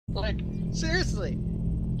Like, seriously.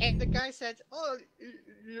 And the guy said, "Oh,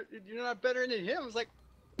 you're not better than him." I was like,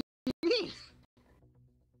 me.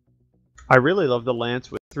 I really love the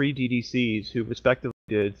Lance with 3 DDCs who respectively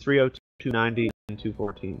did 302, 290, and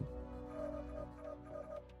 214.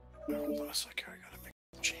 Hold on a second, I gotta make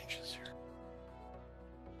some changes here.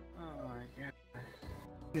 Oh my god.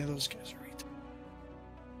 Yeah, those guys are eating.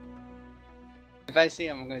 If I see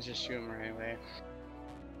him, I'm gonna just shoot him right away.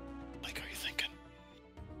 Like, are you thinking?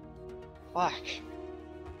 Fuck.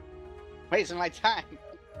 Wasting my time.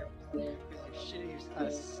 You're shitty.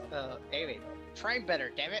 Anyway, try better,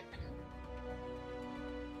 damn it.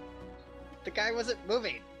 The guy wasn't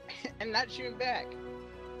moving and not shooting back.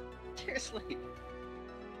 Seriously.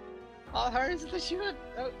 How hard is it to shoot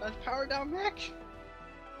a power down mech?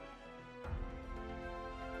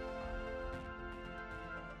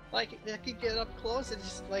 Like, they could get up close and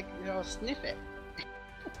just, like, you know, sniff it.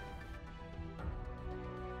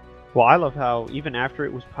 Well, I love how even after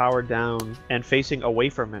it was powered down and facing away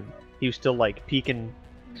from him, he was still like peeking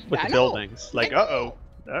with the buildings. Like, uh-oh,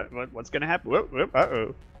 what's gonna happen? Whoop, whoop,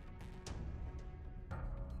 uh-oh.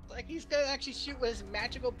 Like, he's gonna actually shoot with his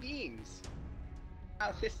magical beams.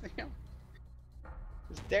 Out this, you know,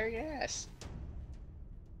 just dare your ass.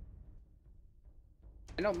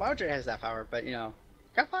 I know Marjorie has that power, but you know,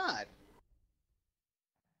 come on.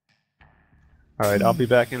 Alright, I'll be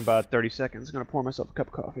back in about 30 seconds. I'm gonna pour myself a cup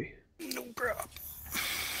of coffee. No problem.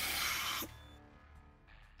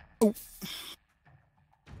 Oh.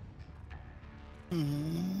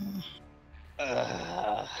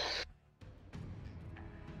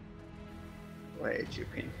 Way too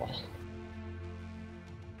painful.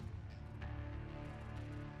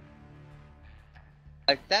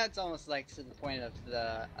 Like, that's almost like to the point of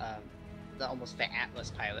the almost the Atlas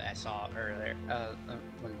pilot I saw earlier,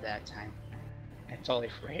 when that time. I totally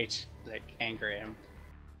raged, like, angry at him.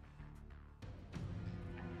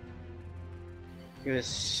 He was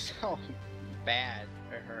so bad,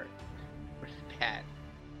 or hurt. Bad.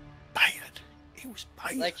 Bad. He was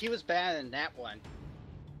bad. Like, he was bad in that one.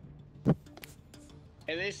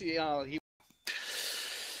 At least, you know, he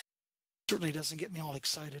certainly doesn't get me all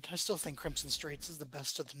excited. I still think Crimson Straits is the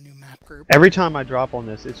best of the new map group. Every time I drop on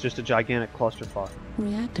this, it's just a gigantic clusterfuck.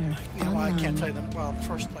 Reactor You know, online. I can't tell you that. Well,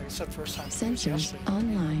 first, like I said, first time. Sensors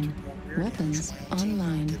online. Weapons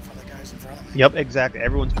online. Yep, exactly.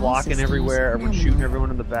 Everyone's blocking systems everywhere. Everyone's nominal. shooting everyone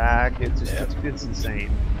in the back. It's just, it's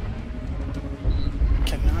insane.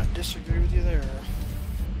 Cannot disagree with you there.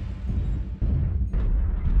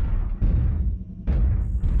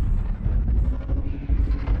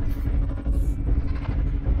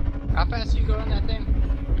 How fast you go on that thing?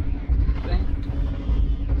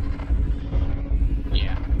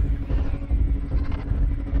 Yeah.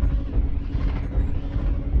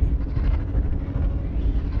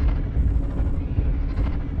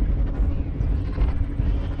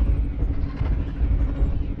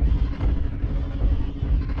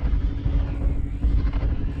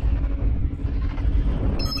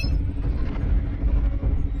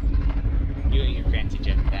 You and your fancy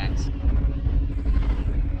jetpacks.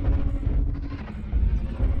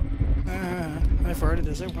 I farted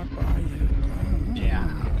as I walked by you. Yeah,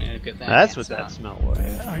 and a good thing. That's what that smell was.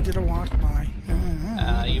 I did a walk by.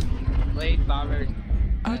 You played Bomber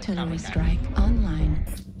Artillery strike online.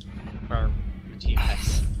 or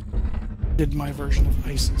TS. Did my version of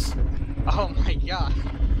ISIS. Oh my god.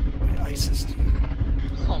 ISIS.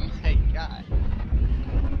 Oh my god.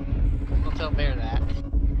 Don't tell Bear that.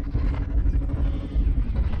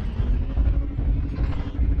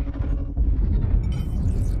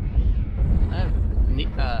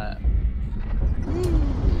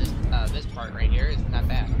 This part right here is not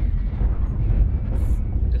bad.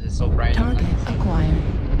 Because it's so bright. Target acquired.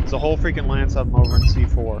 There's a whole freaking Lance of them over in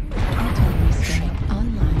C4. Artillery strike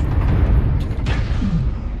online.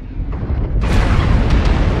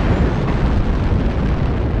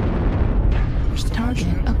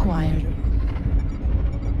 Target acquired.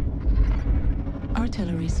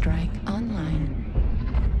 Artillery strike online.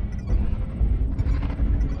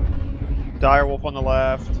 Direwolf on the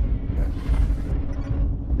left.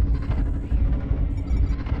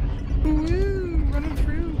 Woo! Running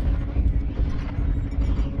through.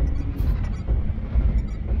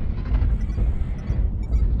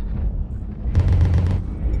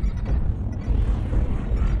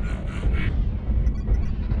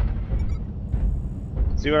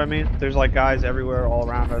 See what I mean? There's like guys everywhere all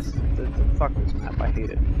around us. Fuck this map, I hate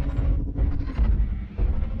it.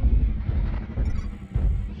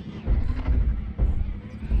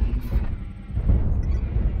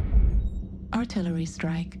 Artillery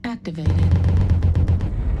strike activated.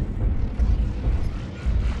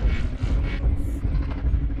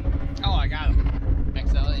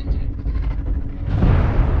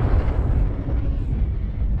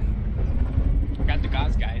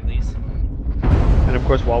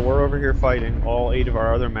 course, while we're over here fighting, all 8 of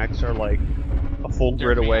our other mechs are like a full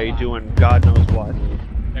grid Derping away a lot. doing God knows what.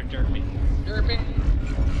 They're derping. Derping.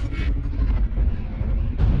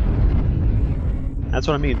 That's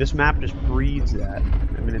what I mean. This map just breeds that.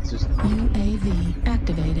 I mean, it's just... UAV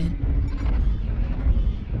activated.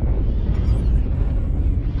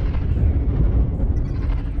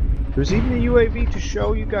 There's even a UAV to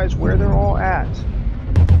show you guys where they're all at.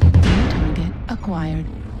 New target acquired.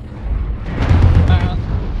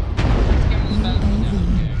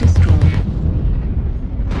 UAV destroyed.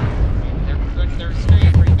 They're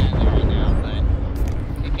screening pretty badly right now, but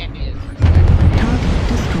it can't be as perspective. Target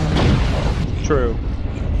destroyed. True.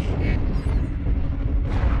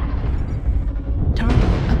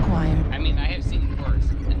 Target acquired. I mean, I have seen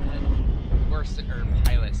worse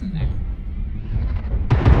pilots than that.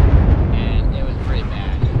 And it was pretty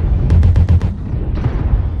bad.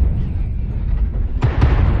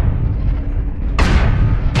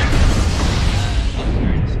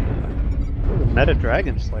 Meta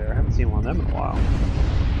Dragon Slayer. I haven't seen one of them in a while.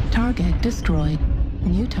 Target destroyed.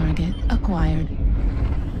 New target acquired.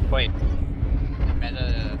 Wait.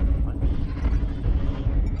 Meta.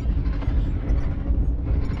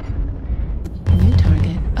 New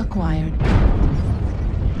target acquired.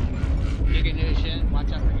 Ignition,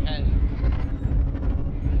 watch out for your head.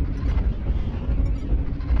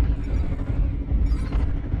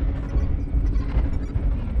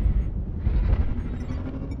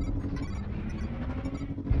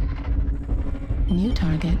 New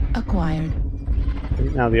target acquired.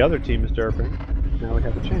 Now the other team is derping. Now we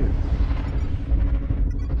have a chance.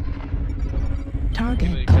 Target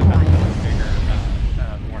Really except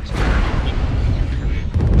acquired. more secure.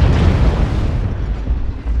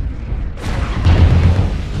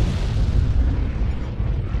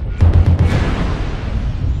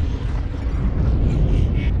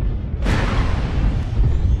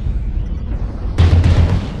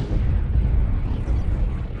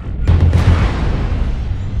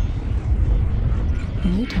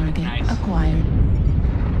 New target Nice. acquired.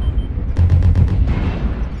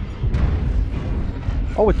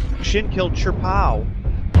 Oh, it's Shin killed Chirpow.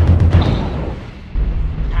 Oh,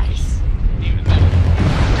 nice. Even better.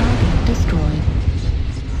 Target destroyed.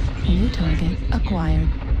 New target acquired.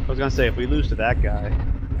 I was gonna say, if we lose to that guy.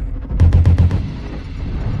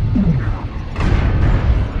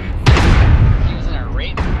 He was in a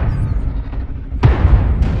raid.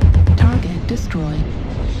 Target destroyed.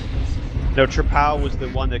 No, Chirpow was the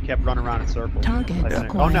one that kept running around in circles. Target I think.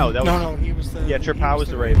 acquired. Oh no, that was... No, he was the. Yeah, he Chirpow was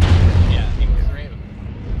the Raven. Raven. Yeah, he was a raid.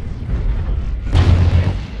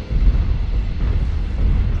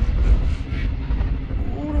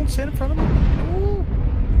 Ooh, don't stand in front of him. Ooh.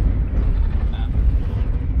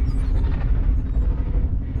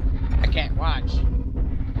 I can't watch.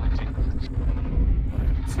 Watch it.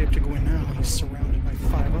 So you have to go in now. He's surrounded by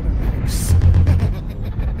 5 other mechs.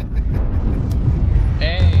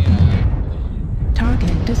 Hey,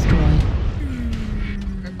 Target destroyed.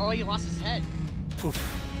 oh, he lost his head. Poof.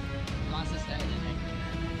 He lost his head.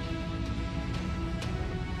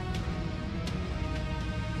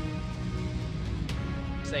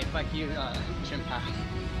 Say fuck you, Chimpa.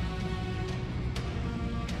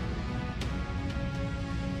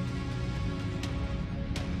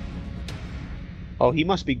 Oh, he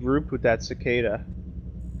must be grouped with that cicada.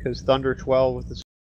 Because Thunder 12 with the